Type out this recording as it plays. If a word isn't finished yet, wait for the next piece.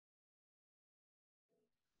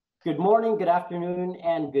Good morning, good afternoon,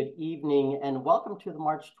 and good evening, and welcome to the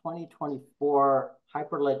March 2024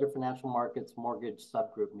 Hyperledger Financial Markets Mortgage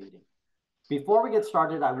Subgroup meeting. Before we get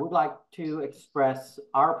started, I would like to express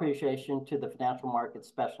our appreciation to the Financial Markets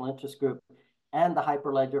Special Interest Group and the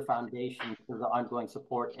Hyperledger Foundation for the ongoing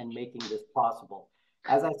support in making this possible.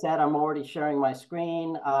 As I said, I'm already sharing my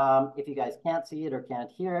screen. If you guys can't see it or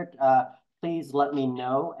can't hear it, please let me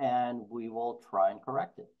know and we will try and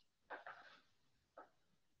correct it.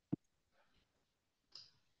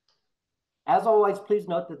 As always, please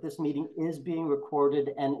note that this meeting is being recorded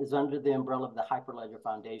and is under the umbrella of the Hyperledger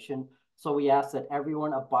Foundation. So we ask that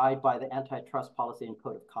everyone abide by the antitrust policy and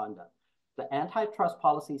code of conduct. The antitrust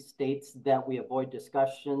policy states that we avoid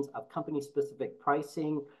discussions of company-specific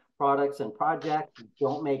pricing, products, and projects. We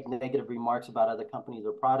don't make negative remarks about other companies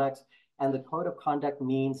or products. And the code of conduct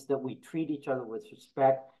means that we treat each other with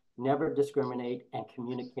respect, never discriminate, and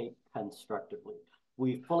communicate constructively.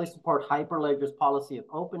 We fully support Hyperledger's policy of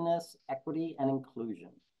openness, equity, and inclusion.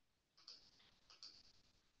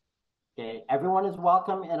 Okay, everyone is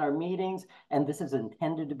welcome in our meetings, and this is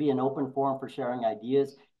intended to be an open forum for sharing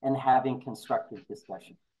ideas and having constructive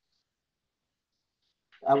discussion.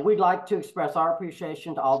 We'd like to express our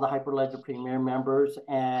appreciation to all the Hyperledger Premier members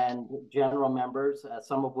and general members,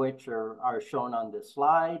 some of which are shown on this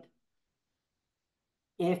slide.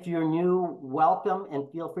 If you're new, welcome,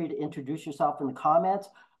 and feel free to introduce yourself in the comments.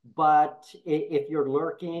 But if you're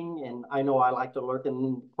lurking, and I know I like to lurk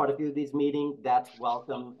in quite a few of these meetings, that's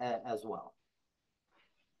welcome as well.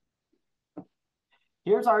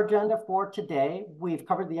 Here's our agenda for today. We've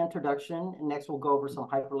covered the introduction. Next, we'll go over some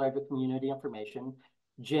Hyperledger community information.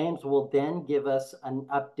 James will then give us an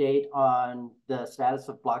update on the status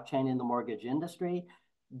of blockchain in the mortgage industry.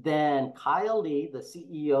 Then Kyle Lee, the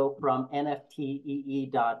CEO from NFTee.ai,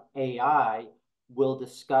 will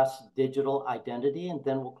discuss digital identity, and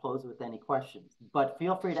then we'll close with any questions. But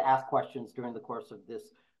feel free to ask questions during the course of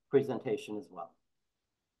this presentation as well.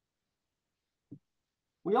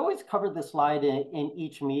 We always cover this slide in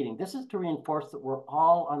each meeting. This is to reinforce that we're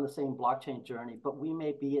all on the same blockchain journey, but we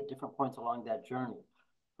may be at different points along that journey.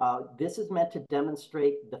 This is meant to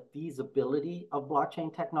demonstrate the feasibility of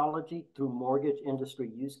blockchain technology through mortgage industry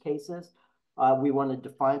use cases. We want to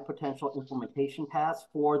define potential implementation paths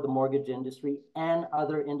for the mortgage industry and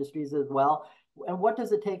other industries as well. And what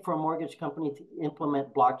does it take for a mortgage company to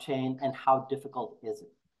implement blockchain, and how difficult is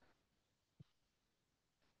it?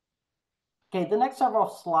 Okay, the next several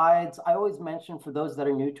slides, I always mention for those that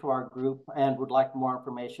are new to our group and would like more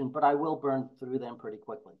information, but I will burn through them pretty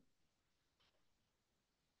quickly.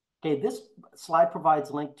 Okay, this slide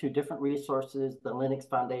provides a link to different resources: the Linux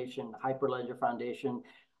Foundation, Hyperledger Foundation,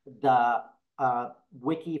 the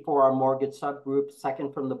wiki for our mortgage subgroup,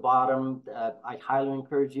 second from the bottom. I highly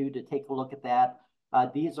encourage you to take a look at that.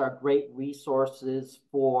 These are great resources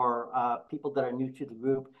for people that are new to the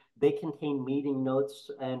group. They contain meeting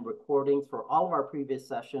notes and recordings for all of our previous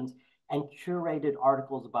sessions and curated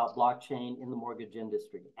articles about blockchain in the mortgage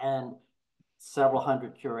industry, and several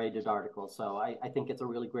hundred curated articles. So I think it's a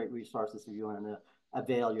really great resource if you want to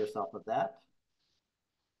avail yourself of that.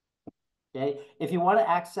 Okay, if you want to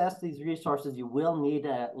access these resources, you will need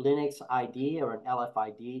a Linux ID or an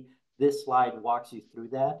LFID. This slide walks you through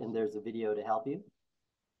that, and there's a video to help you.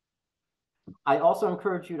 I also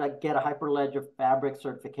encourage you to get a Hyperledger Fabric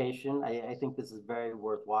certification. I think this is very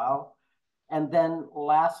worthwhile. And then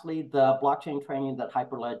lastly, the blockchain training that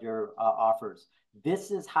Hyperledger offers.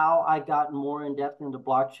 This is how I got more in depth into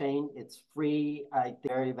blockchain. It's free,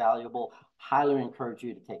 very valuable. Highly encourage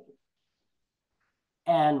you to take it.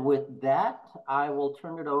 And with that, I will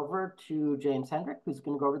turn it over to James Hendrick, who's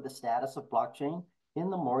going to go over the status of blockchain in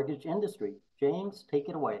the mortgage industry. James, take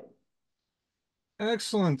it away.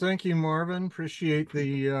 Excellent. Thank you, Marvin. Appreciate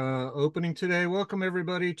the opening today. Welcome,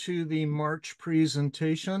 everybody, to the March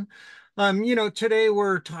presentation. Today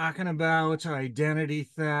we're talking about identity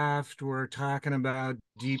theft. We're talking about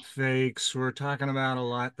deep fakes. We're talking about a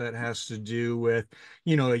lot that has to do with,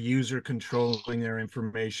 a user controlling their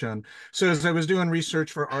information. So as I was doing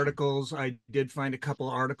research for articles, I did find a couple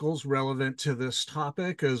articles relevant to this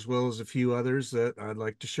topic, as well as a few others that I'd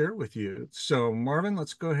like to share with you. So Marvin,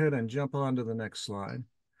 let's go ahead and jump on to the next slide.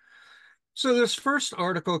 So this first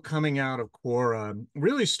article coming out of Quora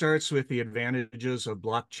really starts with the advantages of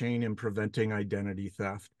blockchain in preventing identity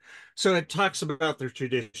theft. So it talks about the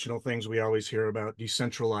traditional things we always hear about: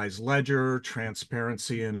 decentralized ledger,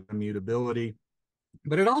 transparency, and immutability.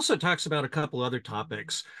 But it also talks about a couple other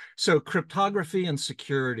topics. So cryptography and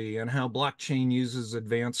security, and how blockchain uses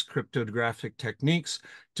advanced cryptographic techniques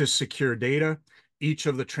to secure data. Each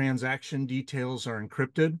of the transaction details are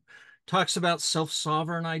encrypted. Talks about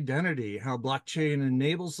self-sovereign identity, how blockchain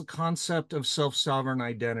enables the concept of self-sovereign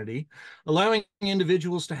identity, allowing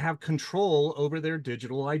individuals to have control over their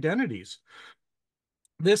digital identities.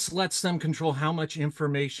 This lets them control how much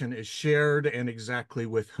information is shared and exactly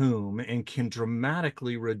with whom, and can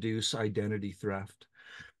dramatically reduce identity theft.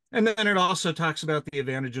 And then it also talks about the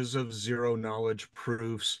advantages of zero knowledge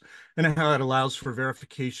proofs and how it allows for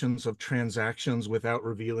verifications of transactions without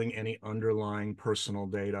revealing any underlying personal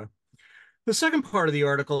data. The second part of the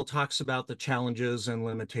article talks about the challenges and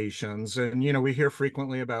limitations. And, we hear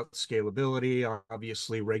frequently about scalability.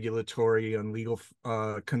 Obviously, regulatory and legal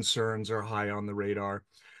concerns are high on the radar.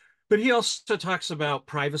 But he also talks about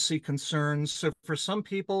privacy concerns. So for some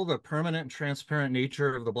people, the permanent and transparent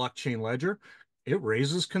nature of the blockchain ledger, it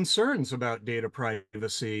raises concerns about data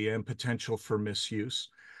privacy and potential for misuse.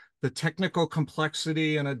 The technical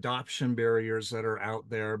complexity and adoption barriers that are out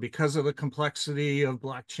there because of the complexity of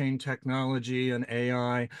blockchain technology and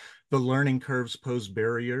AI, the learning curves pose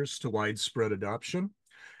barriers to widespread adoption.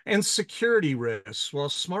 And security risks. Well,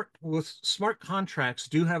 smart contracts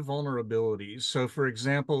do have vulnerabilities. So, for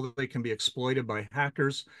example, they can be exploited by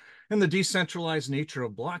hackers, and the decentralized nature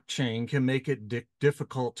of blockchain can make it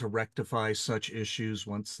difficult to rectify such issues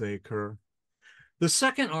once they occur. The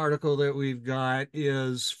second article that we've got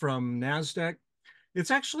is from NASDAQ.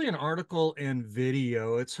 It's actually an article and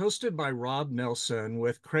video. It's hosted by Rob Nelson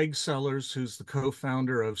with Craig Sellers, who's the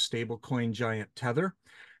co-founder of stablecoin giant Tether,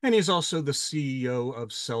 and he's also the CEO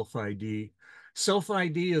of Self-ID.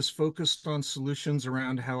 Self-ID is focused on solutions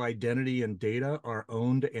around how identity and data are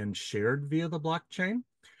owned and shared via the blockchain.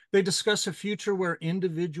 They discuss a future where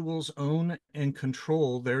individuals own and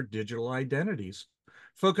control their digital identities,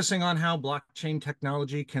 focusing on how blockchain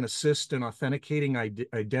technology can assist in authenticating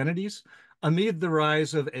identities amid the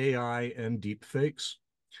rise of AI and deepfakes.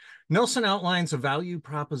 Nelson outlines a value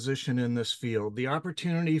proposition in this field, the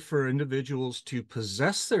opportunity for individuals to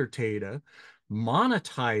possess their data,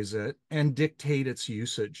 monetize it, and dictate its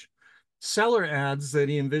usage. Seller adds that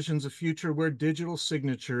he envisions a future where digital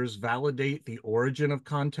signatures validate the origin of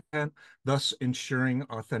content, thus ensuring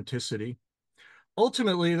authenticity.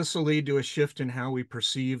 Ultimately, this will lead to a shift in how we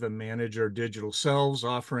perceive and manage our digital selves,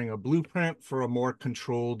 offering a blueprint for a more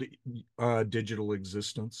controlled digital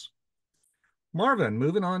existence. Marvin,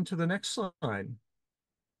 moving on to the next slide.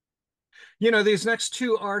 These next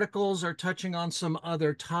two articles are touching on some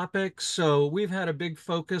other topics. So we've had a big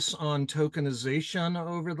focus on tokenization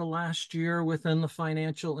over the last year within the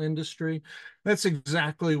financial industry. That's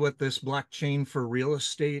exactly what this blockchain for real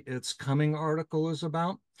estate, it's coming article is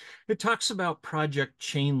about. It talks about Project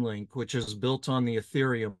Chainlink, which is built on the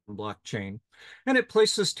Ethereum blockchain, and it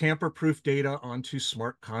places tamper-proof data onto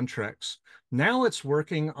smart contracts. Now it's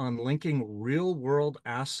working on linking real-world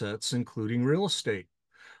assets, including real estate.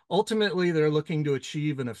 Ultimately, they're looking to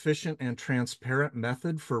achieve an efficient and transparent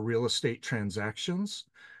method for real estate transactions.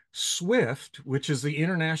 SWIFT, which is the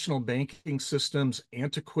international banking system's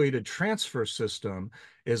antiquated transfer system,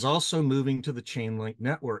 is also moving to the Chainlink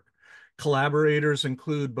network. Collaborators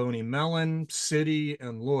include Boney Mellon, Citi,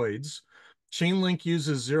 and Lloyd's. Chainlink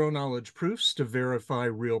uses zero-knowledge proofs to verify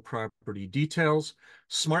real property details.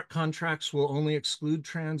 Smart contracts will only execute,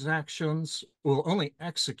 transactions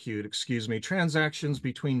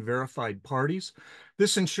between verified parties.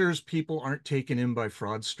 This ensures people aren't taken in by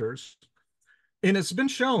fraudsters. And it's been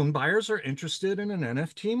shown buyers are interested in an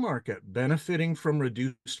NFT market, benefiting from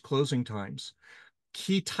reduced closing times.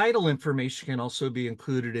 Key title information can also be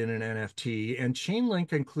included in an NFT, and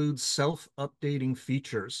Chainlink includes self-updating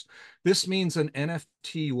features. This means an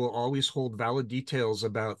NFT will always hold valid details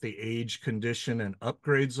about the age, condition, and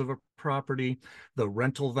upgrades of a property, the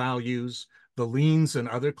rental values, the liens and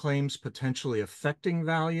other claims potentially affecting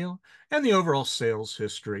value, and the overall sales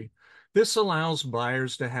history. This allows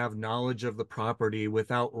buyers to have knowledge of the property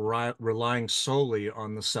without relying solely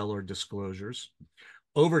on the seller disclosures.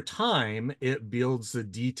 Over time, it builds the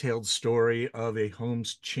detailed story of a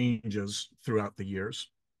home's changes throughout the years.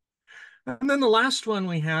 And then the last one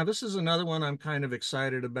we have, this is another one I'm kind of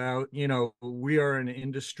excited about. We are an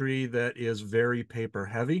industry that is very paper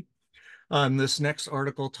heavy. This next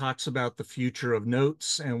article talks about the future of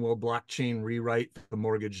notes and will blockchain rewrite the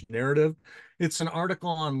mortgage narrative. It's an article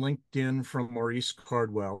on LinkedIn from Maurice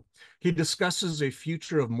Cardwell. He discusses a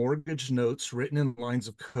future of mortgage notes written in lines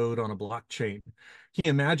of code on a blockchain. He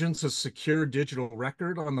imagines a secure digital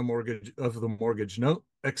record on the mortgage note,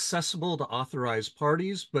 accessible to authorized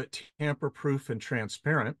parties, but tamper-proof and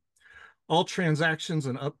transparent. All transactions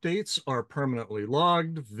and updates are permanently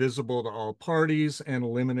logged, visible to all parties, and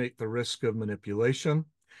eliminate the risk of manipulation.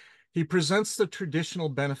 He presents the traditional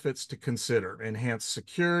benefits to consider: enhanced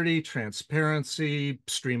security, transparency,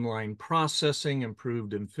 streamlined processing,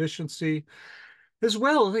 improved efficiency. As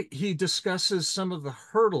well, he discusses some of the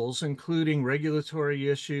hurdles, including regulatory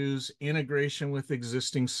issues, integration with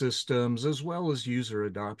existing systems, as well as user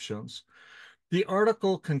adoptions. The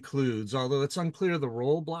article concludes, although it's unclear the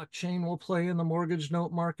role blockchain will play in the mortgage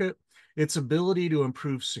note market, its ability to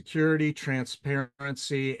improve security,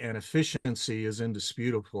 transparency, and efficiency is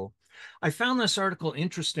indisputable. I found this article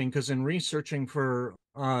interesting because in researching for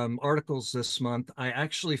articles this month, I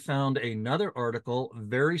actually found another article,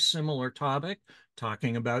 very similar topic,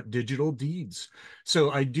 talking about digital deeds.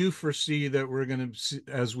 So I do foresee that we're going to,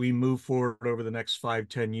 as we move forward over the next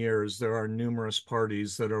 5-10 years, there are numerous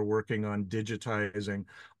parties that are working on digitizing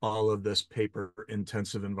all of this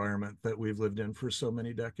paper-intensive environment that we've lived in for so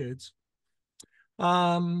many decades.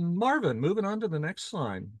 Marvin, moving on to the next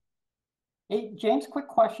slide. Hey, James, quick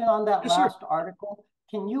question on that Yes, sir. last article.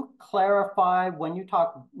 Can you clarify when you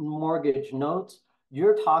talk mortgage notes,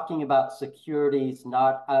 you're talking about securities,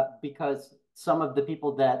 not because some of the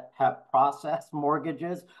people that have processed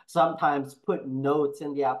mortgages sometimes put notes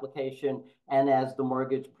in the application, and as the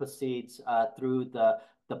mortgage proceeds through the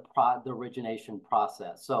origination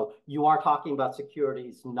process. So you are talking about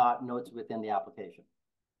securities, not notes within the application.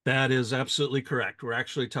 That is absolutely correct. We're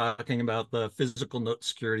actually talking about the physical note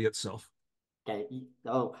security itself. Okay.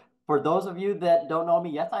 So for those of you that don't know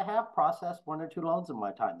me, yes, I have processed 1 or 2 loans in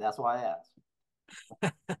my time. That's why I asked.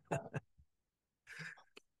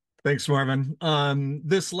 Thanks, Marvin.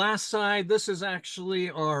 This last slide, this is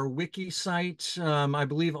actually our wiki site. I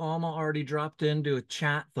believe Alma already dropped into a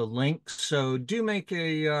chat the link. So do make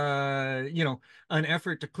an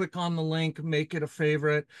effort to click on the link, make it a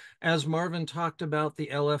favorite. As Marvin talked about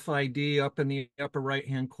the LFID up in the upper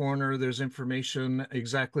right-hand corner, there's information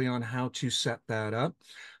exactly on how to set that up.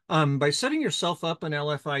 By setting yourself up an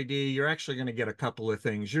LFID, you're actually going to get a couple of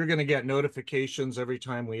things. You're going to get notifications every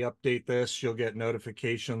time we update this. You'll get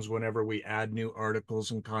notifications whenever we add new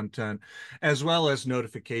articles and content, as well as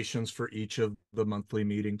notifications for each of the monthly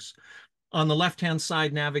meetings. On the left-hand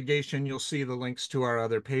side navigation, you'll see the links to our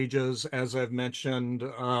other pages. As I've mentioned,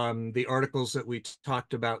 the articles that we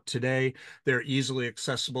talked about today, they're easily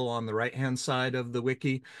accessible on the right-hand side of the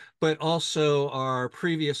wiki, but also our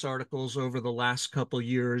previous articles over the last couple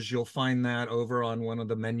years, you'll find that over on one of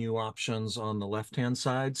the menu options on the left-hand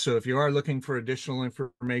side. So if you are looking for additional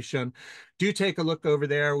information, do take a look over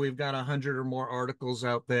there. We've got 100 or more articles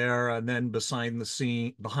out there, and then behind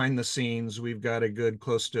the scenes, we've got a good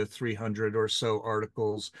close to 300 or so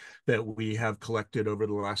articles that we have collected over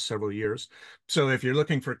the last several years. So if you're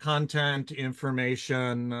looking for content,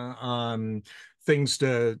 information, things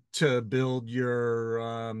to build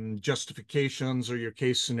your justifications or your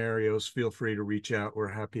case scenarios, feel free to reach out. We're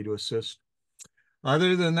happy to assist.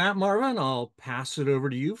 Other than that, Marvin, I'll pass it over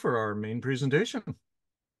to you for our main presentation.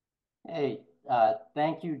 Hey,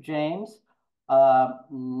 thank you, James.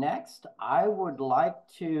 Next, I would like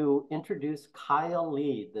to introduce Kyle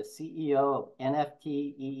Lee, the CEO of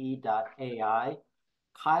NFTee.ai.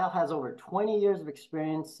 Kyle has over 20 years of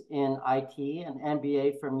experience in IT, an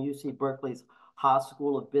MBA from UC Berkeley's Haas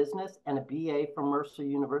School of Business, and a BA from Mercer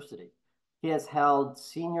University. He has held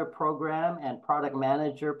senior program and product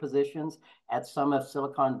manager positions at some of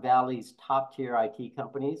Silicon Valley's top-tier IT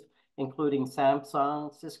companies, including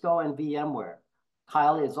Samsung, Cisco, and VMware.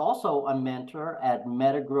 Kyle is also a mentor at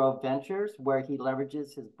Metagrove Ventures, where he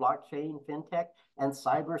leverages his blockchain, fintech, and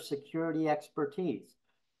cybersecurity expertise.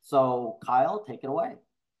 So Kyle, take it away.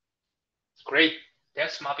 Great.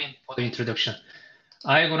 Thanks, Marvin, for the introduction.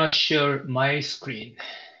 I'm going to share my screen.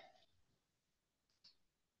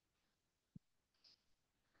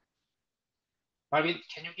 Marvin,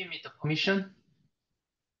 can you give me the permission?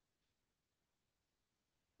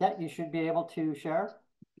 Yeah, you should be able to share.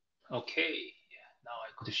 Okay, now I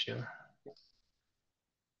could share.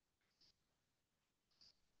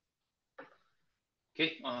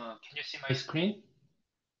 Okay, can you see my screen?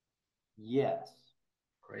 Yes.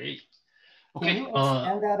 Great. Can Okay. you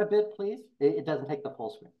expand that a bit, please? It doesn't take the full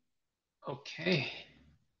screen. Okay.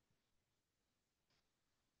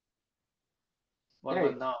 What There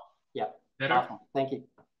about you now? Yeah. Better? Awesome. Thank you.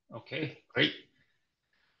 Okay, great.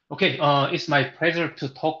 Okay, it's my pleasure to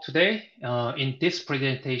talk today. In this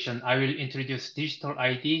presentation, I will introduce digital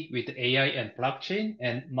ID with AI and blockchain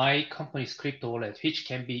and my company's crypto wallet, which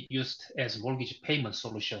can be used as mortgage payment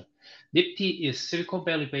solution. NFTee is Silicon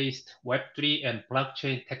Valley-based Web3 and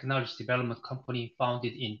blockchain technology development company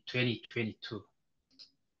founded in 2022.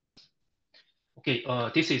 Okay,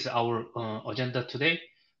 this is our agenda today.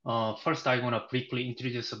 First, I want to briefly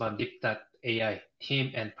introduce about AI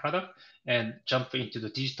team and product, and jump into the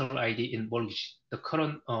digital ID in mortgage, the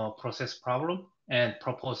current process problem, and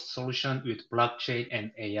propose solution with blockchain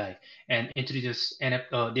and AI, and introduce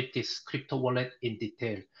NFTee's crypto wallet in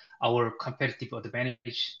detail, our competitive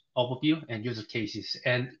advantage overview and use cases,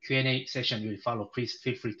 and Q&A session will follow. Please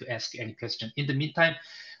feel free to ask any question. In the meantime,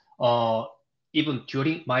 even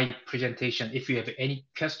during my presentation, if you have any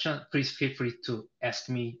question, please feel free to ask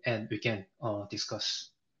me and we can discuss.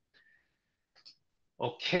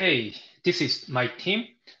 Okay, this is my team.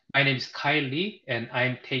 My name is Kyle Lee, and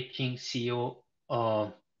I'm taking CEO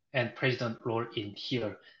and president role in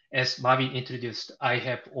here. As Marvin introduced, I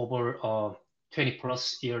have over 20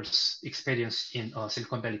 plus years experience in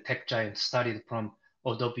Silicon Valley tech giant, started from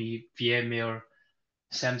Adobe, VMware,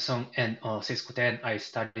 Samsung, and Cisco. Then I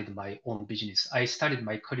started my own business. I started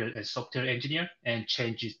my career as software engineer and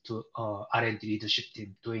changed it to R&D leadership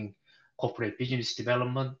team, doing corporate business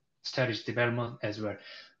development, strategy development as well.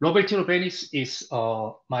 Roberto Benis is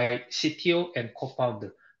my CTO and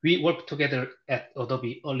co-founder. We worked together at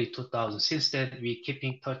Adobe early 2000. Since then, we keep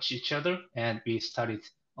in touch each other, and we started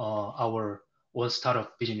our own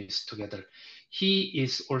startup business together. He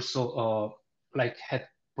is also had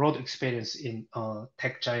broad experience in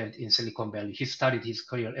tech giant in Silicon Valley. He started his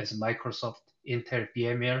career as Microsoft, Intel,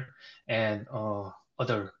 VMware, and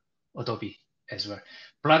other Adobe as well.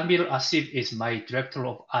 Vladimir Asif is my director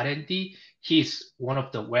of R&D. He is one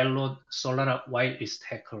of the well-known Solana whitelist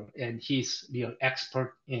hacker, and he's real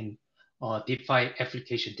expert in DeFi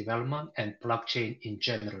application development and blockchain in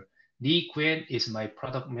general. Lee Gwen is my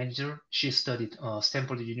product manager. She studied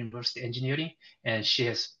Stanford University engineering, and she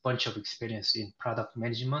has a bunch of experience in product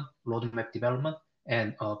management, roadmap development,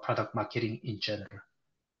 and product marketing in general.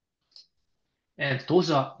 And those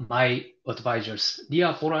are my advisors.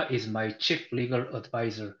 Nia Bora is my chief legal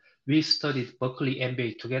advisor. We studied Berkeley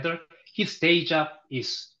MBA together. His day job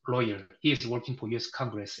is lawyer. He is working for US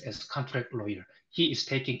Congress as contract lawyer. He is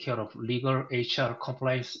taking care of legal, HR,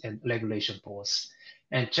 compliance, and regulation for us.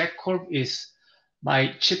 And Jack Kolb is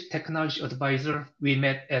my chief technology advisor. We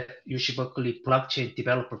met at UC Berkeley blockchain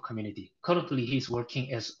developer community. Currently, he's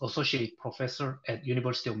working as associate professor at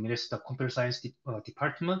University of Minnesota Computer Science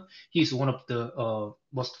department. He's one of the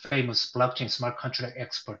most famous blockchain smart contract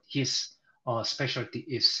expert. His specialty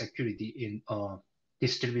is security in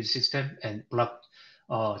distributed system and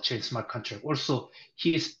blockchain smart contract. Also,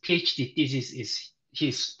 his PhD thesis is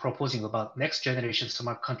he's proposing about next generation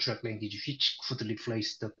smart contract language, which could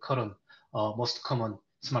replace the current most common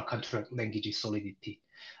smart contract language, Solidity.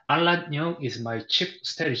 Alan Young is my chief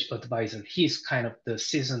strategy advisor. He is kind of the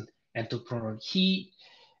seasoned entrepreneur. He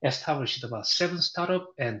established about 7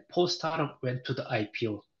 startups, and post-startup went to the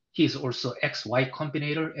IPO. He is also ex-Y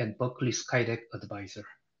Combinator and Berkeley Skydeck advisor.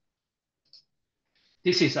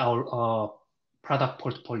 This is our product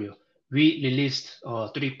portfolio. We released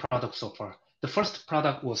 3 products so far. The first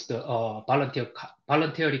product was the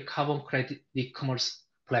voluntary carbon credit e-commerce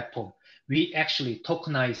platform. We actually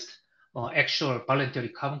tokenized actual voluntary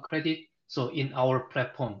carbon credit. So in our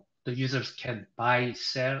platform, the users can buy,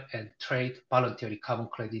 sell, and trade voluntary carbon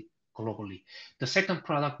credit globally. The second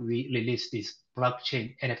product we released is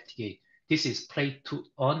blockchain NFT. This is play to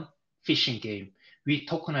earn fishing game. We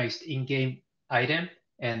tokenized in-game item,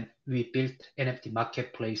 and we built NFT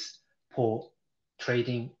marketplace for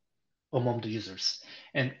trading among the users.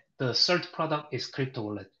 And the third product is crypto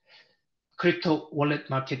wallet. Crypto wallet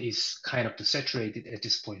market is kind of saturated at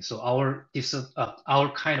this point. So our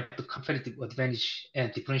kind of the competitive advantage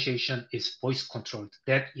and differentiation is voice controlled.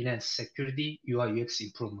 That enhance security, UI UX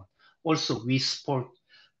improvement. Also, we support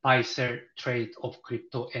buy, sell, trade of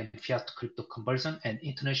crypto and fiat crypto conversion and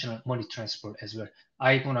international money transfer as well.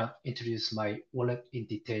 I'm gonna introduce my wallet in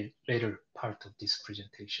detail later part of this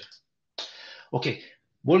presentation. Okay,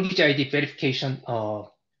 mortgage ID verification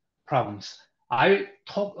problems. I'll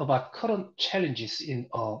talk about current challenges in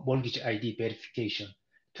mortgage ID verification.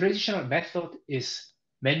 Traditional method is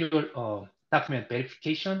manual document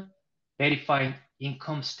verification, verifying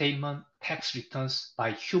income statement, tax returns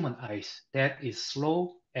by human eyes. That is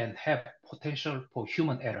slow and have potential for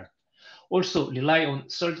human error. Also, rely on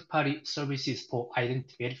third-party services for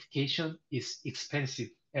identity verification is expensive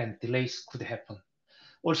and delays could happen.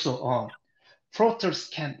 Also, fraudsters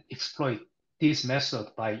can exploit this method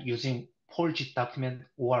by using forged document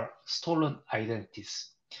or stolen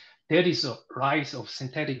identities. There is a rise of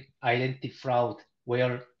synthetic identity fraud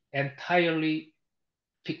where entirely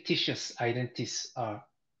fictitious identities are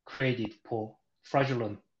created for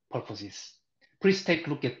fraudulent purposes. Please take a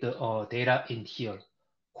look at the data in here.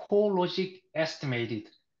 CoreLogic estimated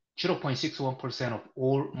 0.61% of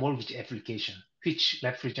all mortgage applications, which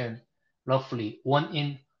represent roughly 1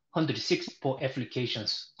 in 164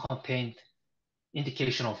 applications contained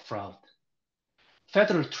indication of fraud.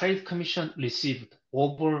 Federal Trade Commission received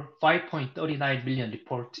over 5.39 million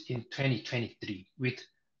reports in 2023, with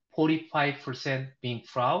 45% being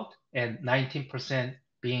fraud and 19%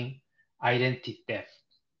 being identity theft.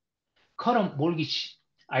 Current mortgage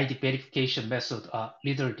ID verification methods are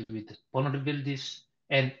riddled with vulnerabilities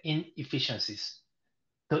and inefficiencies.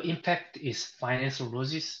 The impact is financial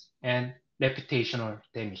losses and reputational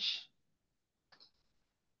damage.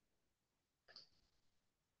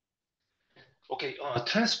 Okay,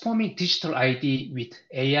 transforming digital ID with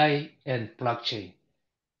AI and blockchain.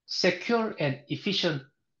 Secure and efficient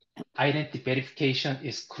identity verification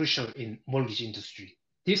is crucial in mortgage industry.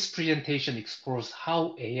 This presentation explores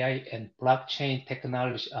how AI and blockchain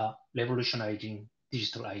technology are revolutionizing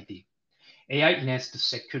digital ID. AI enhanced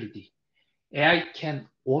security. AI can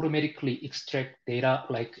automatically extract data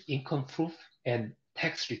like income proof and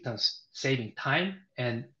tax returns, saving time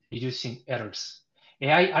and reducing errors.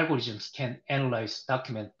 AI algorithms can analyze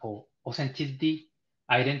documents for authenticity,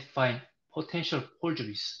 identifying potential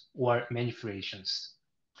forgeries or manipulations.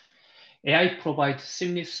 AI provides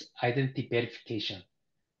seamless identity verification.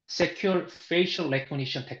 Secure facial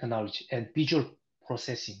recognition technology and visual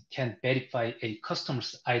processing can verify a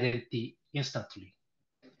customer's identity instantly.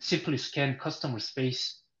 Simply scan customer's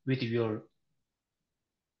face with your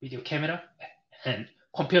video camera and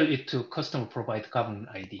compare it to customer provided government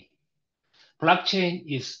ID. Blockchain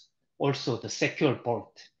is also the secure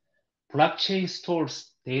vault. Blockchain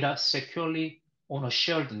stores data securely on a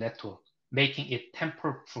shared network, making it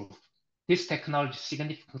tamper-proof. This technology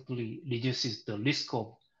significantly reduces the risk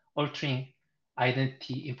of altering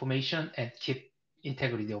identity information and keep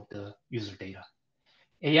integrity of the user data.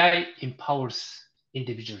 AI empowers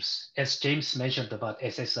individuals. As James mentioned about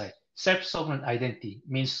SSI, self-sovereign identity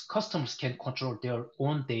means customers can control their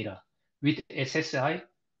own data. With SSI,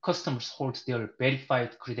 customers hold their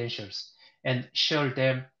verified credentials and share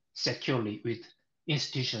them securely with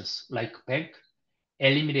institutions like bank,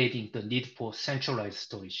 eliminating the need for centralized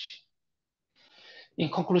storage. In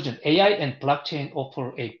conclusion, AI and blockchain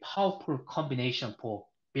offer a powerful combination for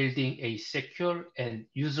building a secure and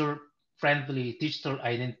user-friendly digital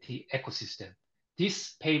identity ecosystem.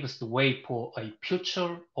 This paves the way for a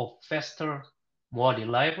future of faster, more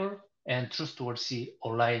reliable, and trustworthy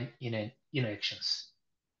online interactions.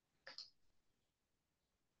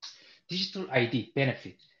 Digital ID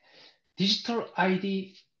benefit. Digital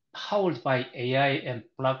ID powered by AI and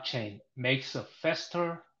blockchain makes a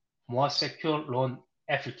faster, more secure loan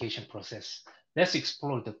application process. Let's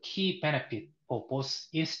explore the key benefit for both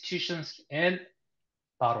institutions and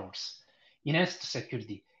borrowers. Enhanced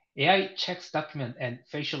security. AI checks document and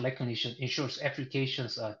facial recognition ensures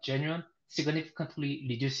applications are genuine, significantly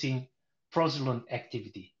reducing fraudulent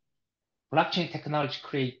activity. Blockchain technology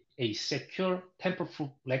creates a secure, tamper-proof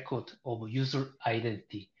record of user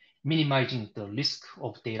identity, minimizing the risk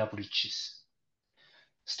of data breaches.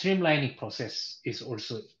 Streamlining process is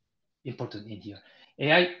also important in here.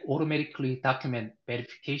 AI automatically document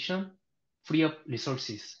verification, free up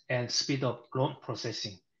resources, and speed up loan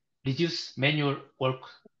processing, reduce manual work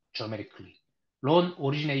dramatically. Loan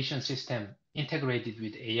origination system integrated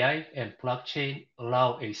with AI and blockchain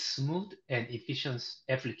allow a smooth and efficient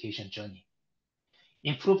application journey.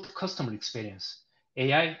 Improved customer experience.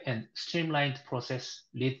 AI and streamlined process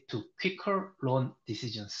lead to quicker loan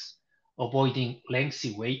decisions, avoiding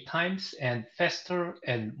lengthy wait times, and faster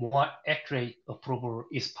and more accurate approval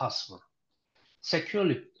is possible.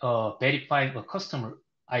 Securely verifying a customer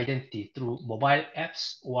identity through mobile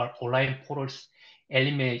apps or online portals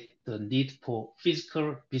eliminate the need for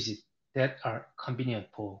physical visits that are convenient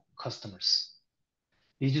for customers.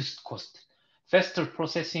 Reduced cost. Faster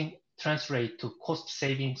processing translate to cost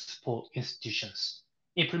savings for institutions.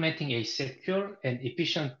 Implementing a secure and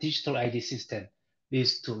efficient digital ID system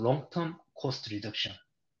leads to long-term cost reduction.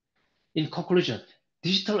 In conclusion,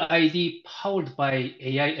 digital ID powered by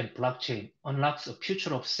AI and blockchain unlocks a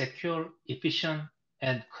future of secure, efficient,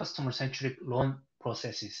 and customer-centric loan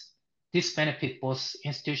processes. This benefits both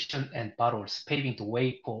institutions and borrowers, paving the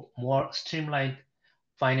way for more streamlined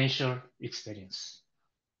financial experience.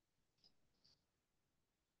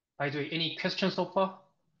 By the way, any questions so far?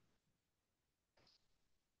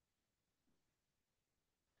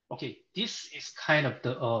 Okay, this is kind of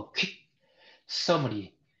the quick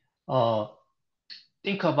summary.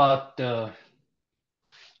 Think about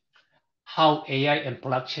how AI and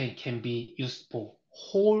blockchain can be used for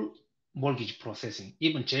whole mortgage processing.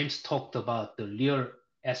 Even James talked about the real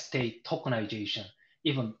estate tokenization,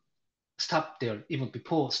 even stop there, even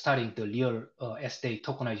before starting the real estate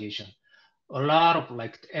tokenization. a lot of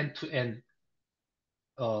like end-to-end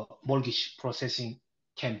mortgage processing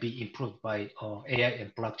can be improved by AI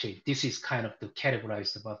and blockchain. This is kind of the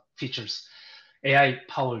categorized about features.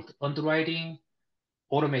 AI-powered underwriting,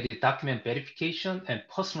 automated document verification, and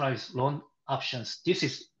personalized loan options. This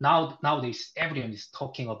is nowadays everyone is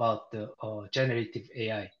talking about the generative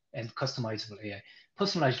AI and customizable AI.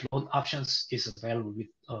 Personalized loan options is available with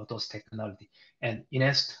those technology, and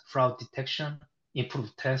enhanced fraud detection,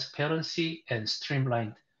 improved transparency, and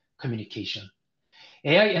streamlined communication.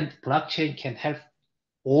 AI and blockchain can help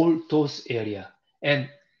all those areas. And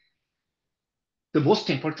the most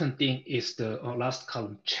important thing is the last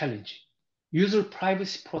column, challenge. User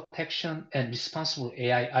privacy protection and responsible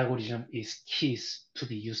AI algorithm is keys to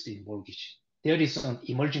be used in mortgage. There is an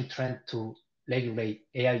emerging trend to regulate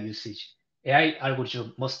AI usage. AI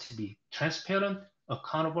algorithm must be transparent,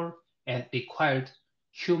 accountable, and required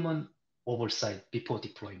human oversight before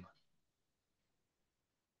deployment.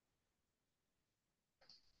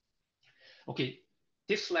 Okay,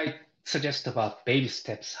 this slide suggests about baby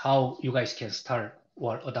steps, how you guys can start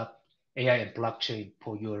or adopt AI and blockchain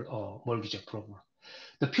for your mortgage approval.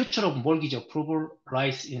 The future of mortgage approval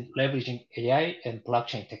lies in leveraging AI and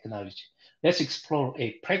blockchain technology. Let's explore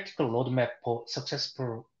a practical roadmap for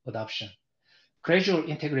successful adoption. Gradual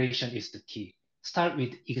integration is the key. Start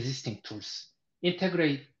with existing tools.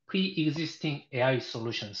 Integrate pre-existing AI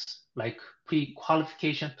solutions like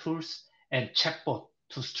pre-qualification tools and chatbot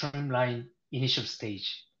to streamline initial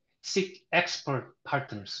stage. Seek expert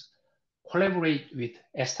partners. Collaborate with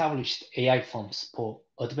established AI firms for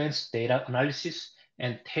advanced data analysis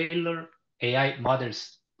and tailor AI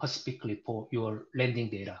models specifically for your lending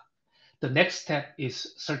data. The next step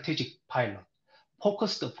is strategic pilot.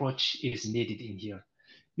 Focused approach is needed in here.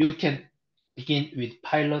 You can begin with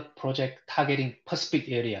pilot project targeting specific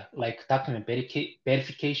area like document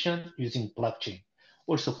verification using blockchain.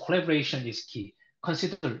 Also, collaboration is key.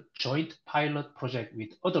 Consider joint pilot project with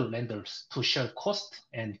other lenders to share cost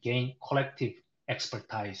and gain collective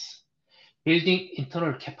expertise. Building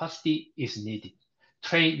internal capacity is needed.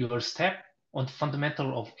 Train your staff on the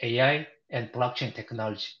fundamental of AI and blockchain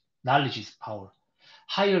technology. Knowledge is power.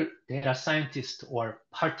 Hire data scientists or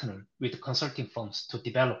partner with consulting firms to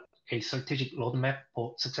develop a strategic roadmap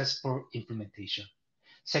for successful implementation.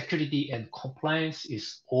 Security and compliance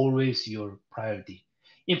is always your priority.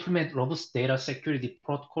 Implement robust data security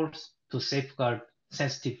protocols to safeguard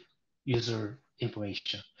sensitive user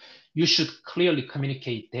information. You should clearly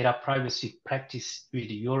communicate data privacy practice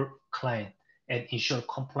with your client and ensure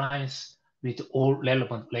compliance with all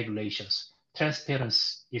relevant regulations.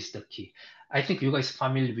 Transparency is the key. I think you guys are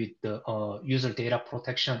familiar with the user data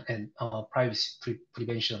protection and privacy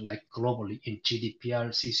prevention, like globally in GDPR,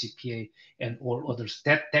 CCPA, and all others.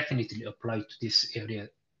 That definitely apply to this area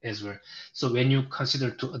as well. So when you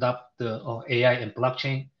consider to adopt the AI and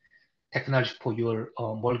blockchain technology for your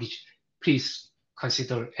mortgage, please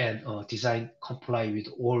consider and design comply with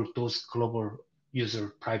all those global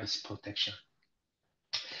user privacy protection.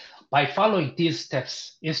 By following these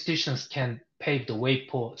steps, institutions can pave the way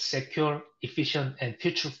for secure, efficient, and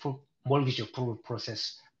future-proof mortgage approval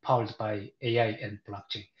process powered by AI and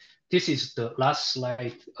blockchain. This is the last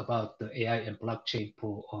slide about the AI and blockchain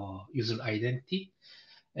for user identity.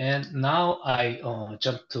 And now I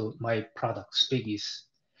jump to my product, SpeakEase.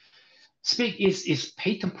 SpeakEase is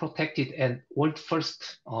patent protected and world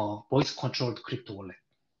first voice controlled crypto wallet.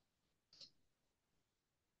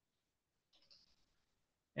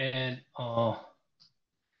 And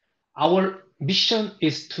our mission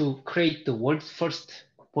is to create the world's first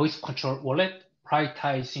voice control wallet,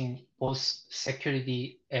 prioritizing both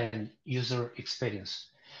security and user experience.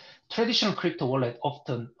 Traditional crypto wallet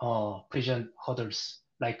often present hurdles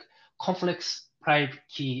like complex private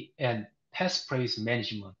key and passphrase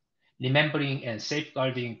management. Remembering and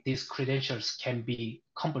safeguarding these credentials can be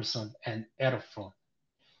cumbersome and error-prone.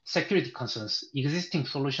 Security concerns. Existing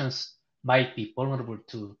solutions might be vulnerable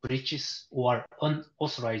to breaches or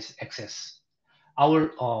unauthorized access.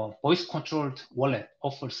 Our voice-controlled wallet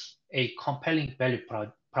offers a compelling value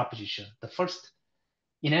proposition. The first,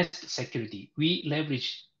 enhanced security. We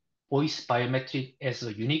leverage voice biometric as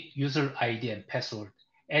a unique user ID and password,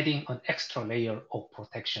 adding an extra layer of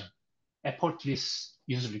protection. Effortless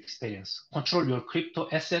user experience. Control your crypto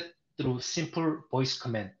asset through simple voice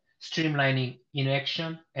command, streamlining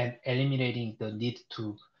interaction and eliminating the need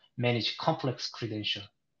to manage complex credentials.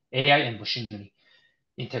 AI and machine learning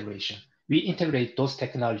integration. We integrate those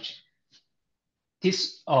technologies.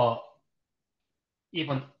 This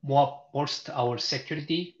even more boosts our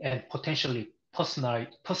security and potentially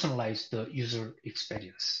personalize the user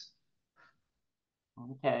experience.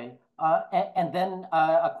 Okay. And then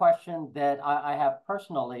a question that I have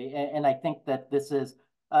personally, and I think that this is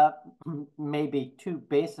maybe too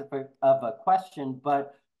basic of a question,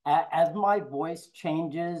 but as my voice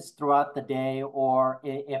changes throughout the day, or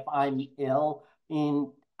if I'm ill,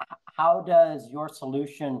 how does your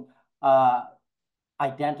solution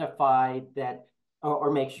identify that,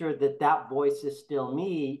 or make sure that that voice is still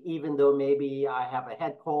me, even though maybe I have a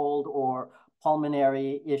head cold or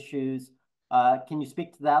pulmonary issues? Can you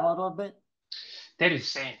speak to that a little bit? That is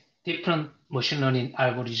same. Different machine learning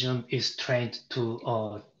algorithm is trained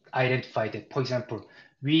to identify that. For example,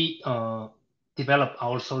 we developed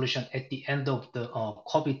our solution at the end of the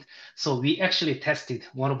COVID. So we actually tested,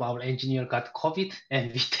 one of our engineers got COVID,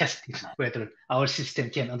 and we tested whether our system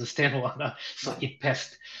can understand or not. So it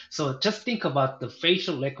passed. So just think about the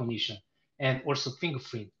facial recognition and also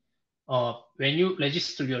fingerprint. When you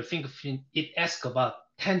register your fingerprint, it asks about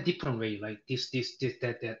 10 different ways, like this,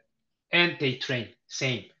 that. And they train,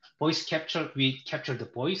 same. Voice capture, we capture the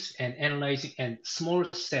voice and analyzing and small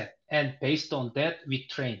set. And based on that, we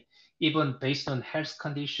train. Even based on health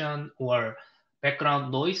condition or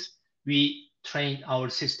background noise, we train our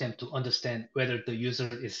system to understand whether the user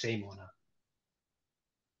is same or not.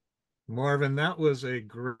 Marvin, that was a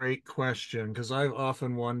great question, because I've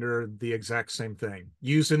often wondered the exact same thing,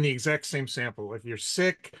 using the exact same sample. If you're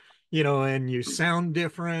sick, and you sound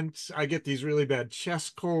different, I get these really bad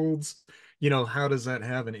chest colds, how does that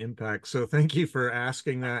have an impact? So thank you for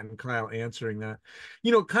asking that, and Kyle answering that.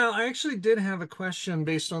 Kyle, I actually did have a question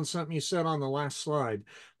based on something you said on the last slide.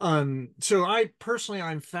 So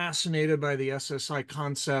I'm fascinated by the SSI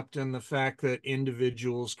concept and the fact that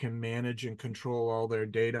individuals can manage and control all their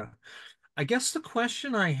data. I guess the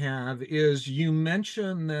question I have is, you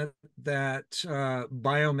mentioned that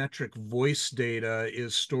biometric voice data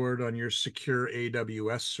is stored on your secure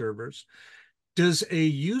AWS servers. Does a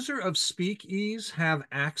user of SpeakEase have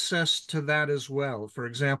access to that as well? For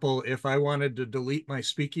example, if I wanted to delete my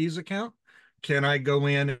SpeakEase account, can I go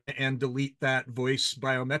in and delete that voice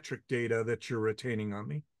biometric data that you're retaining on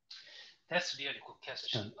me? That's really good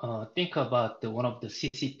question. Think about one of the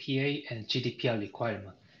CCPA and GDPR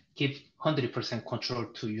requirement. Give 100% control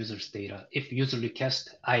to users' data. If user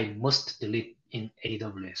request, I must delete in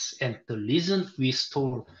AWS. And the reason we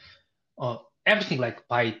store everything like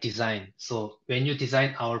by design. So when you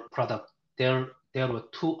design our product, there were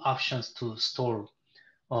two options to store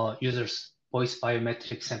users' voice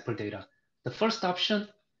biometric sample data. The first option,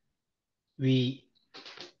 we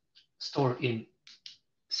store in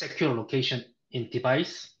secure location in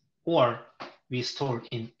device, or we store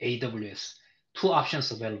in AWS. Two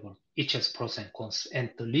options available, each has pros and cons. And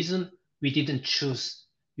the reason we didn't choose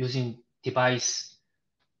using device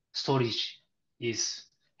storage is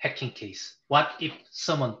hacking case. What if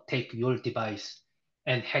someone take your device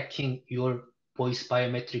and hacking your voice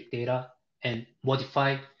biometric data and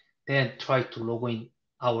modify, then try to log in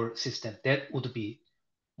our system? That would be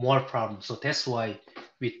more problem. So that's why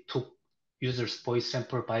we took users' voice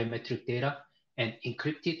sample biometric data and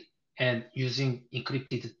encrypted, and using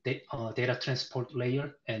encrypted data transport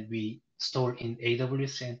layer, and we store in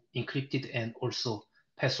AWS and encrypted and also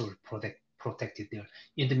password protected there.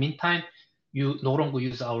 In the meantime, you no longer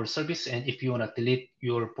use our service, and if you want to delete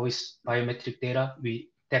your voice biometric data, we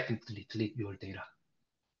definitely delete your data.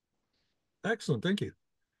 Excellent, thank you.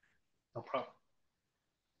 No problem.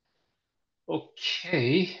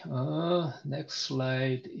 Okay, next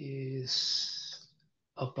slide is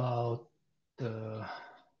about this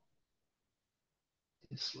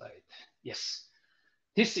slide. Yes,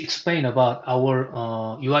 this explains about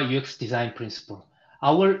our UI UX design principle.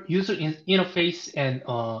 Our user interface and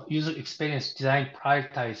user experience design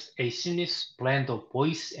prioritize a seamless blend of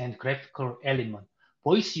voice and graphical element.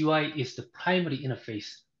 Voice UI is the primary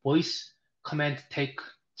interface. Voice command take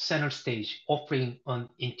center stage, offering an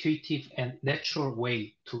intuitive and natural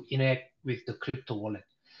way to interact with the crypto wallet.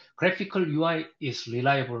 Graphical UI is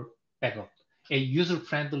reliable backup. A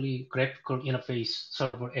user-friendly graphical interface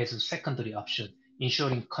serves as a secondary option,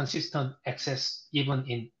 ensuring consistent access even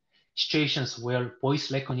in situations where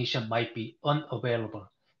voice recognition might be unavailable.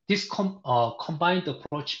 This combined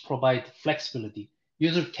approach provides flexibility.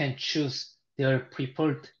 Users can choose their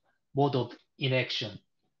preferred mode of interaction,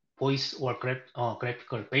 voice or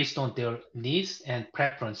graphical, based on their needs and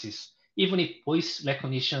preferences. Even if voice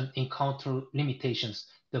recognition encounters limitations,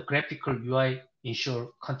 the graphical UI ensures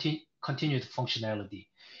continued functionality.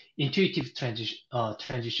 Intuitive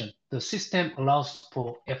transition. The system allows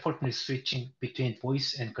for effortless switching between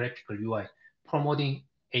voice and graphical UI, promoting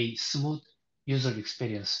a smooth user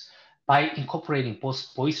experience. By incorporating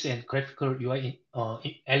both voice and graphical UI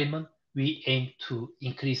element, we aim to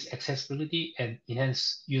increase accessibility and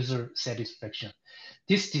enhance user satisfaction.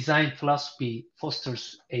 This design philosophy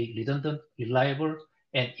fosters a redundant, reliable,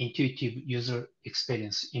 and intuitive user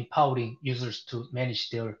experience, empowering users to manage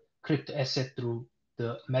their crypto asset through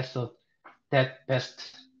the method that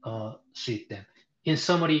best suit them. In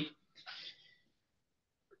summary,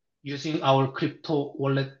 using our crypto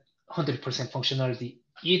wallet 100% functionality,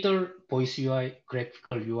 either voice UI,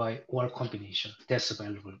 graphical UI, or combination, that's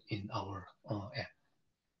available in our app.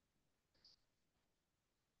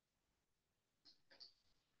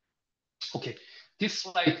 Okay, this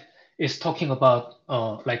slide is talking about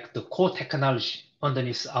like the core technology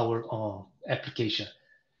underneath our application.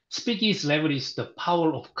 SpeakEase leverages the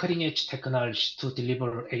power of cutting-edge technology to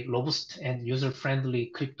deliver a robust and user-friendly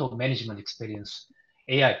crypto management experience.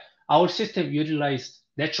 AI, our system utilizes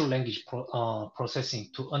natural language processing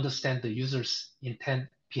to understand the user's intent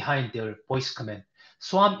behind their voice command.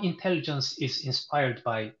 Swarm intelligence is inspired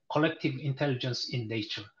by collective intelligence in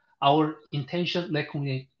nature. Our intention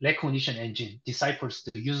recognition engine deciphers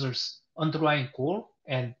the user's underlying goal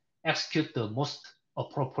and executes the most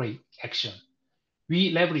appropriate action.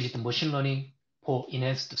 We leverage the machine learning for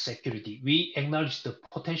enhanced security. We acknowledge the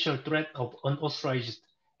potential threat of unauthorized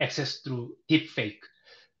access through deepfake.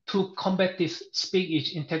 To combat this,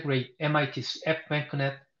 SpeakEase integrate MIT's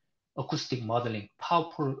FBankNet acoustic modeling,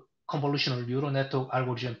 powerful convolutional neural network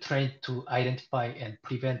algorithm trained to identify and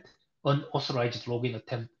prevent unauthorized login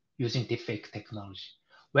attempt using deepfake technology.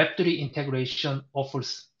 Web3 integration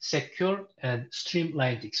offers secure and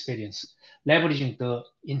streamlined experience. Leveraging the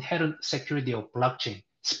inherent security of blockchain,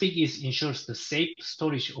 SpeakEase ensures the safe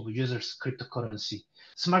storage of users' cryptocurrency.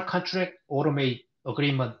 Smart contract automate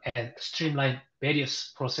agreement and streamline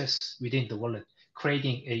various processes within the wallet,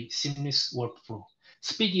 creating a seamless workflow.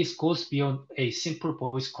 SpeakEase goes beyond a simple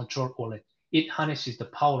voice control wallet. It harnesses the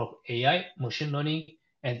power of AI, machine learning,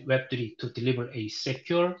 and Web3 to deliver a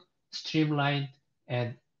secure, streamlined,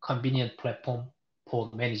 and convenient platform for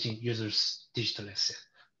managing users' digital assets.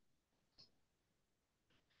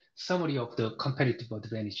 Summary of the competitive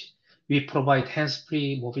advantage. We provide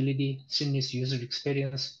hands-free mobility, seamless user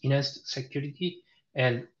experience, enhanced security,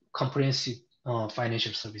 and comprehensive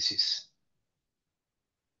financial services.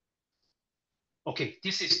 Okay,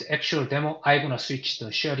 this is the actual demo. I'm gonna switch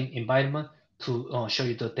the sharing environment to show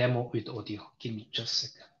you the demo with audio. Give me just a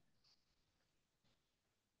second.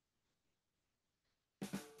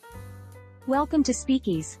 Welcome to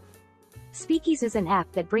SpeakEase. SpeakEase is an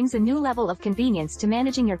app that brings a new level of convenience to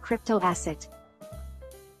managing your crypto asset.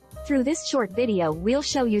 Through this short video, we'll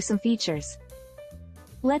show you some features.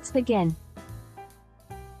 Let's begin.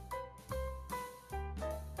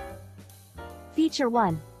 Feature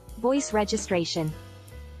 1. Voice registration.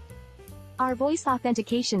 Our voice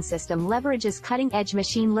authentication system leverages cutting-edge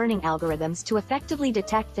machine learning algorithms to effectively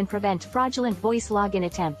detect and prevent fraudulent voice login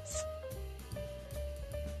attempts.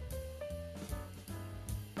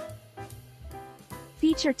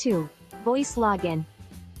 Feature 2. Voice login.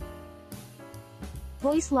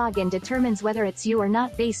 Voice login determines whether it's you or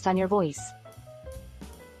not based on your voice.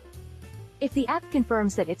 If the app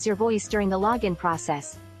confirms that it's your voice during the login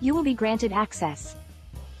process, you will be granted access.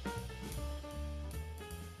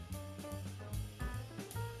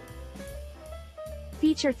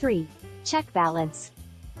 Feature 3. Check balance.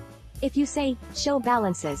 If you say, show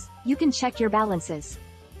balances, you can check your balances.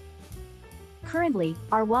 Currently,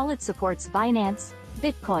 our wallet supports Binance,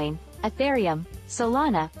 Bitcoin, Ethereum,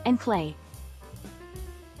 Solana, and Clay.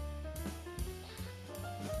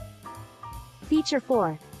 Feature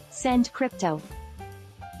 4. Send crypto.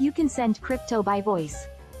 You can send crypto by voice.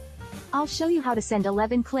 I'll show you how to send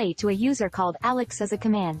 11 Clay to a user called Alex as a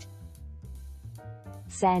command.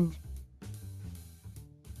 Send.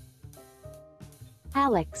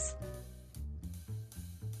 Alex.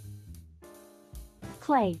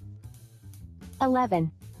 Clay.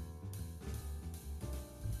 11.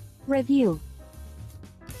 Review.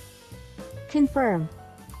 Confirm.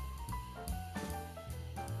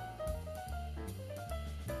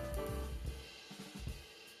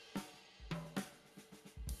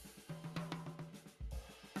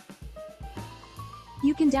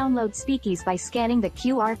 You can download SpeakEase by scanning the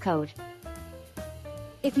QR code.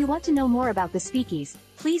 If you want to know more about the SpeakEase,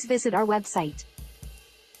 please visit our website.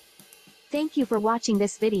 Thank you for watching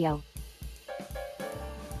this video.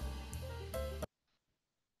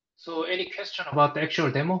 So any question about the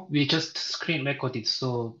actual demo? We just screen recorded,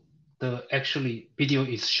 so the actually video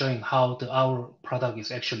is showing how our product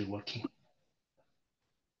is actually working.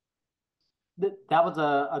 That was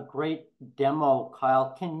a great demo,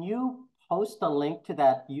 Kyle. Can you post a link to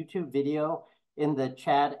that YouTube video in the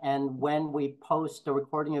chat. And when we post a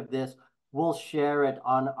recording of this, we'll share it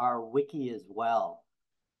on our wiki as well.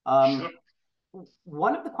 Sure.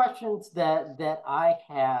 One of the questions that I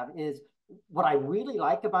have is, what I really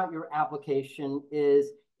like about your application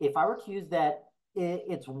is, if I were to use that,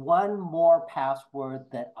 it's one more password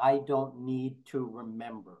that I don't need to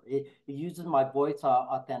remember. It uses my voice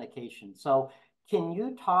authentication. So can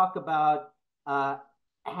you talk about,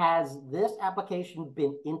 has this application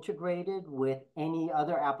been integrated with any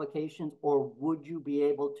other applications, or would you be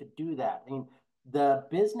able to do that? I mean, the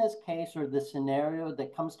business case or the scenario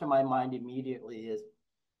that comes to my mind immediately is,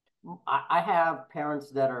 I have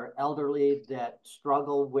parents that are elderly that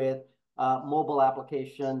struggle with mobile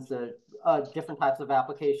applications, different types of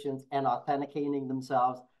applications, and authenticating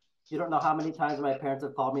themselves. You don't know how many times my parents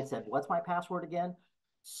have called me and said, "What's my password again?"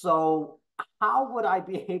 So how would I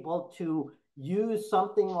be able to use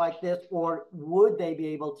something like this, or would they be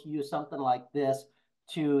able to use something like this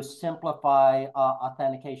to simplify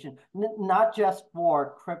authentication, not just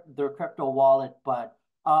for their crypto wallet, but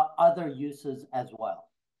other uses as well?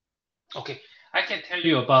 Okay, I can tell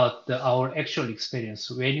you about our actual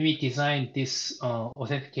experience. When we designed this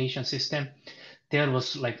authentication system, there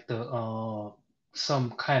was like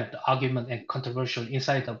some kind of argument and controversial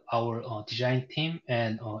inside of our design team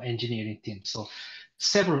and engineering team. So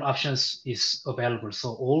several options is available.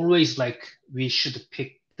 So always like we should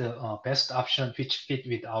pick the best option which fit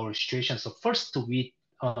with our situation. So first we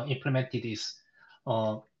implemented this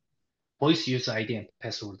voice user ID and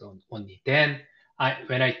password only. Then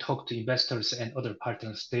when I talk to investors and other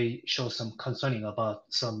partners, they show some concerning about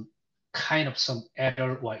some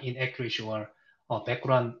error or inaccuracy or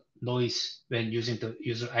background noise when using the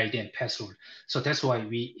user ID and password. So that's why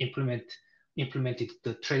we implemented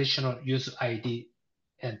the traditional user ID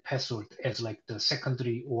and password as like the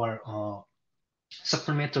secondary or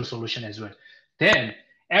supplemental solution as well. Then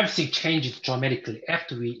everything changes dramatically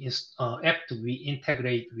after we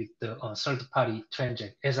integrate with the third-party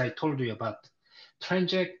Transact. As I told you about,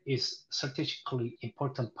 Transact is strategically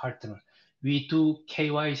important partner. We do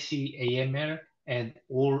KYC, AML, and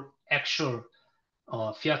all actual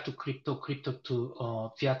fiat to crypto, crypto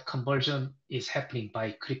to fiat conversion is happening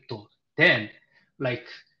by crypto. Then, like,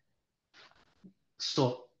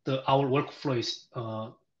 so our workflow is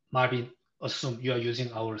Marvin, assume you are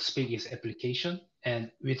using our SpeakEase application,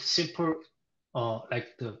 and with simple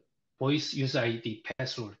like the voice user ID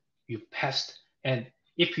password you passed, and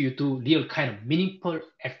if you do real kind of meaningful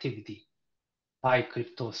activity, buy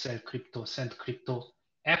crypto, sell crypto, send crypto,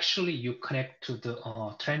 actually you connect to the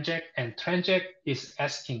Transact, and Transact is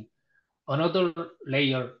asking another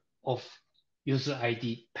layer of user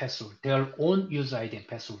ID password, their own user ID and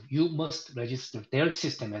password. You must register their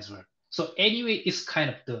system as well. So anyway, it's kind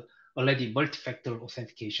of the already multi-factor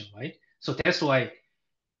authentication, right? So that's why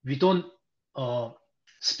we don't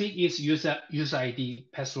SpeakEase user ID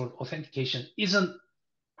password authentication isn't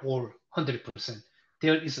for 100%.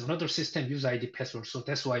 There is another system user ID password. So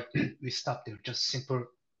that's why we stopped there, just simple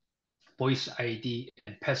voice ID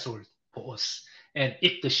and password for us. And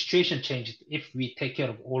if the situation changes, if we take care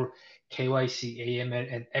of all KYC,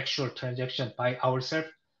 AML, and actual transaction by ourselves,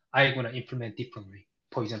 I'm going to implement differently.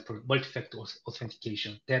 For example, multi-factor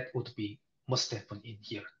authentication, that would be must happen in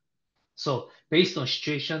here. So based on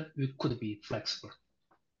situation, we could be flexible.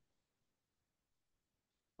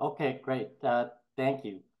 Okay, great. Thank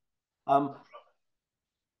you.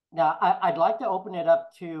 Now, I'd like to open it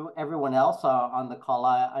up to everyone else on the call.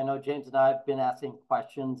 I know James and I have been asking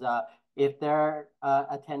questions. If their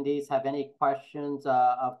attendees have any questions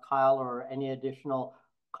of Kyle or any additional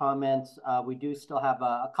comments, we do still have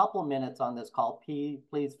a couple minutes on this call.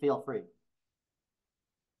 Please feel free.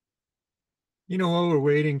 You know, while we're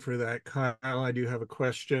waiting for that, Kyle, I do have a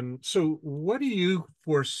question. So what do you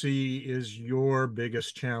foresee is your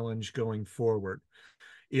biggest challenge going forward?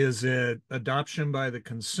 Is it adoption by the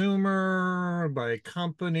consumer, by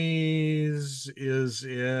companies? Is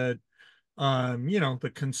it, you know,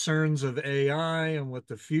 the concerns of AI and what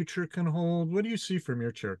the future can hold? What do you see from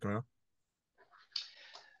your chair, Kyle?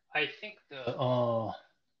 I think the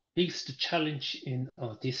biggest challenge in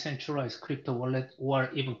decentralized crypto wallet or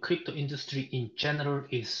even crypto industry in general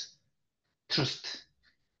is trust.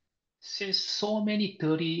 Since so many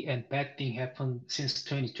dirty and bad things happened since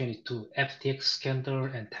 2022, FTX scandal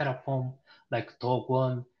and Terraform, like Dog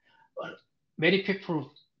One, many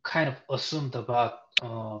people kind of assumed about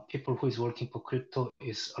people who is working for crypto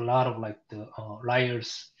is a lot of like the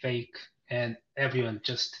liars, fake, and everyone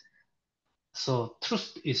just. So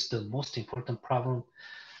trust is the most important problem,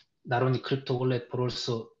 not only crypto wallet, but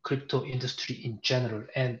also crypto industry in general.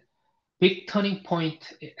 And big turning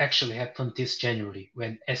point actually happened this January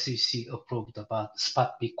when SEC approved about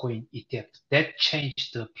spot Bitcoin ETF. That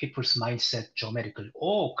changed the people's mindset dramatically.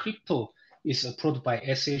 Oh, crypto is approved by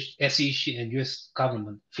SEC and US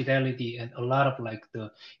government, Fidelity, and a lot of like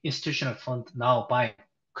the institutional fund now buying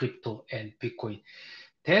crypto and Bitcoin.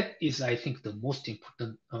 That is, I think, the most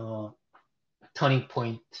important turning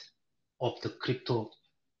point of the crypto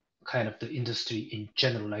kind of the industry in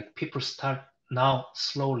general. Like people start now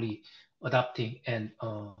slowly adopting and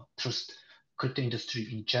trust crypto industry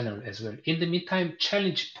in general as well. In the meantime,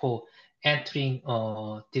 challenge for entering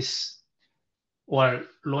this or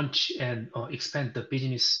launch and expand the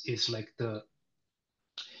business is like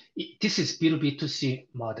this is B2B2C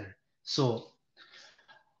model. So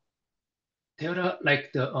there are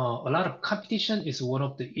like a lot of competition is one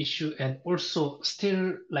of the issue, and also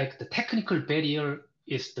still like the technical barrier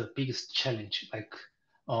is the biggest challenge. Like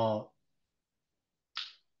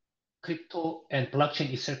crypto and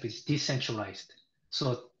blockchain itself is decentralized.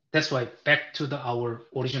 So that's why back to our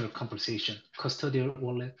original conversation, custodial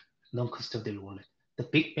wallet, non-custodial wallet. The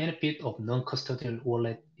big benefit of non-custodial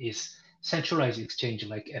wallet is centralized exchange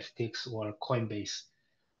like FTX or Coinbase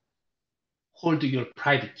hold your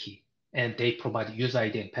private key and they provide user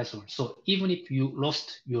ID and password. So even if you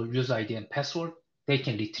lost your user ID and password, they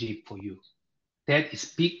can retrieve for you. That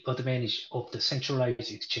is big advantage of the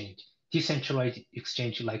centralized exchange. Decentralized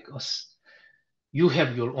exchange like us, you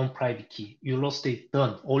have your own private key. You lost it,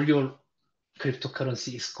 done. All your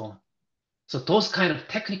cryptocurrency is gone. So those kind of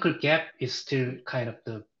technical gap is still kind of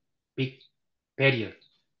the big barrier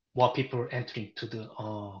while people are entering to the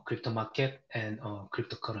crypto market and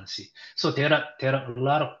cryptocurrency. So there are a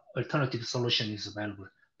lot of alternative solutions available.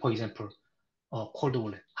 For example, cold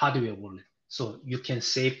wallet, hardware wallet. So you can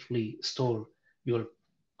safely store your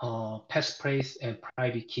passphrase and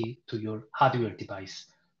private key to your hardware device.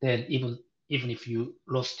 Then even if you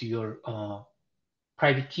lost your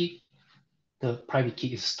private key, the private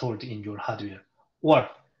key is stored in your hardware. Or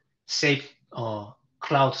safe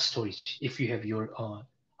cloud storage. If you have your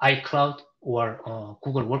iCloud or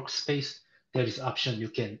Google Workspace, there is option you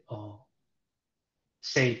can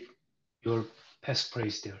save your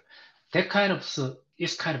passphrase there. That kind of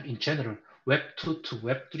is kind of in general Web 2 to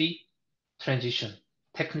Web 3 transition.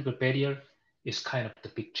 Technical barrier is kind of the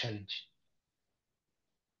big challenge.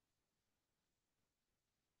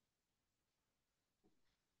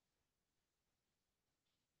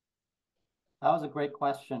 That was a great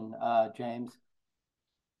question, James.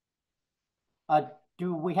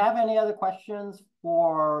 Do we have any other questions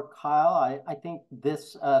for Kyle? I think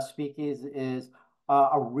this SpeakEase is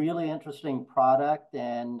a really interesting product,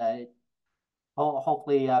 and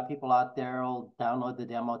hopefully people out there will download the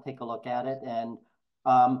demo, take a look at it. And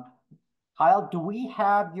Kyle, do we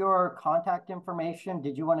have your contact information?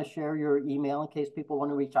 Did you want to share your email in case people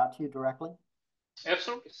want to reach out to you directly?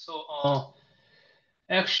 Absolutely. So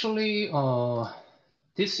actually,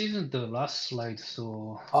 this isn't the last slide.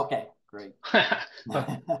 So okay, great.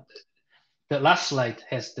 But the last slide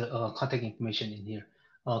has the contact information in here.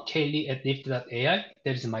 Kaylee@NFTee.ai.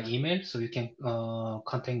 That is my email, so you can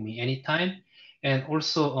contact me anytime. And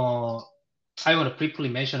also, I want to briefly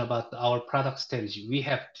mention about our product strategy. We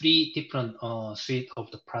have 3 different suite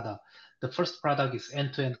of the product. The first product is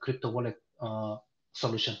end-to-end crypto wallet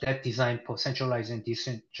solution that designed for centralized and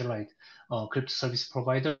decentralized crypto service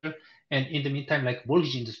provider. And in the meantime, like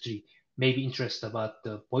mortgage industry may be interested about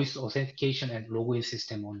the voice authentication and login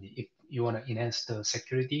system only if you want to enhance the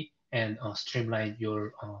security and streamline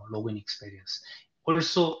your login experience.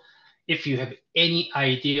 Also, if you have any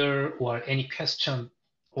idea or any question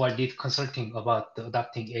or need consulting about the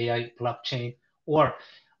adopting AI blockchain, or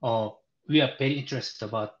we are very interested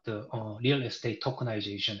about the real estate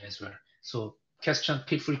tokenization as well. So question,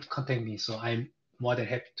 feel free to contact me. So I'm more than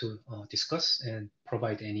happy to discuss and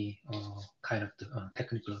provide any kind of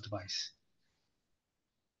technical advice.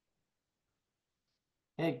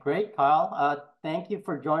 Hey, great, Kyle. Thank you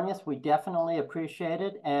for joining us. We definitely appreciate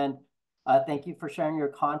it. And thank you for sharing your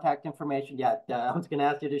contact information. Yeah, I was going to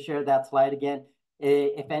ask you to share that slide again.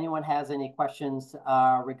 If anyone has any questions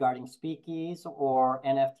regarding SpeakEase or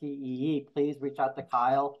NFTee, please reach out to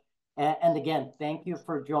Kyle. And again, thank you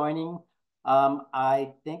for joining.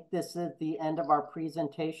 I think this is the end of our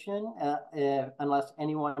presentation, unless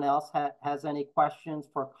anyone else has any questions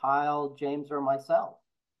for Kyle, James, or myself.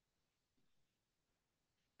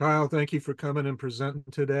 Kyle, thank you for coming and presenting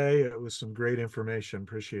today. It was some great information.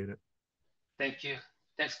 Appreciate it. Thank you.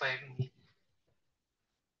 Thanks for having me.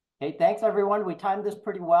 Hey, thanks, everyone. We timed this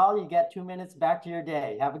pretty well. You get 2 minutes back to your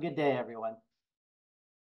day. Have a good day, everyone.